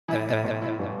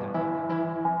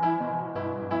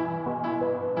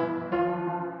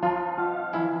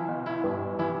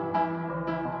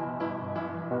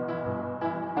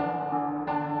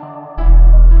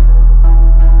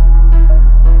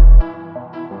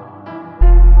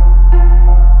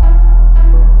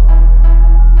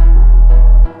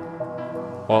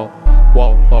Whoa.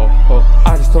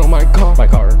 I just throw my car.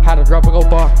 Had to drop a go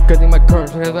bar. Good thing my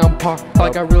car's on park.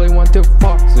 Like I really want to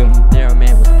fuck. Zoom. Narrow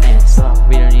man with the pants.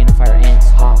 We don't need to fire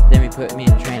ants. Then we put me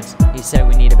in a trance. He said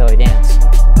we need a belly dance.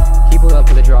 He pulled up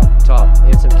with a drop top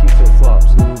and some cute flip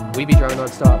flops. We be driving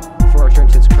non-stop before our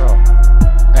insurance hits crop.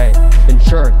 Hey,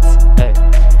 insurance.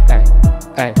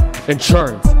 Hey,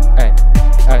 insurance. Hey.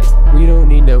 We don't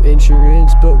need no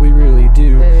insurance, but we really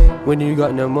do. When you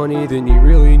got no money, then you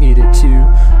really need it too.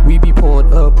 We be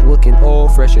pulling up, looking all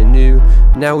fresh and new.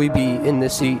 Now we be in the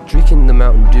seat, drinking the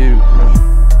Mountain Dew.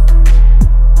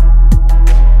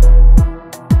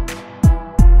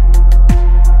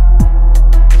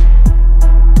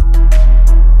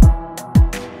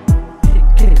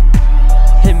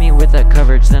 Hit me with that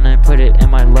coverage, then I put it in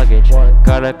my luggage.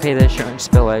 Gotta pay the insurance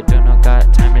bill, I don't know,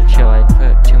 got time to chill. I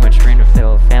put too much rain to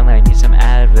fill. Family, I need some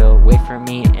Advil. Wait for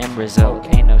me in Brazil,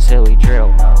 ain't no silly drill.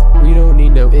 We don't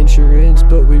need no insurance,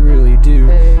 but we really do.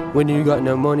 When you got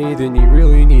no money, then you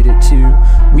really need it too.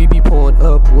 We be pulling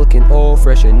up, looking all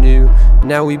fresh and new.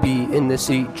 Now we be in the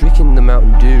seat, drinking the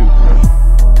Mountain Dew.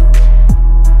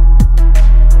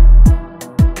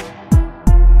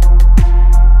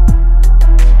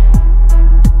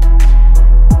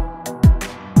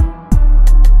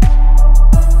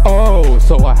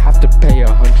 So I have to pay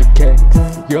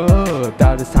 100K. Yo,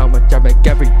 that is how much I make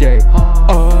every day.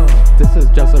 This is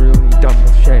just a really dumb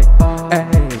shame.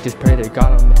 Hey, just pray to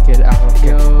God I'm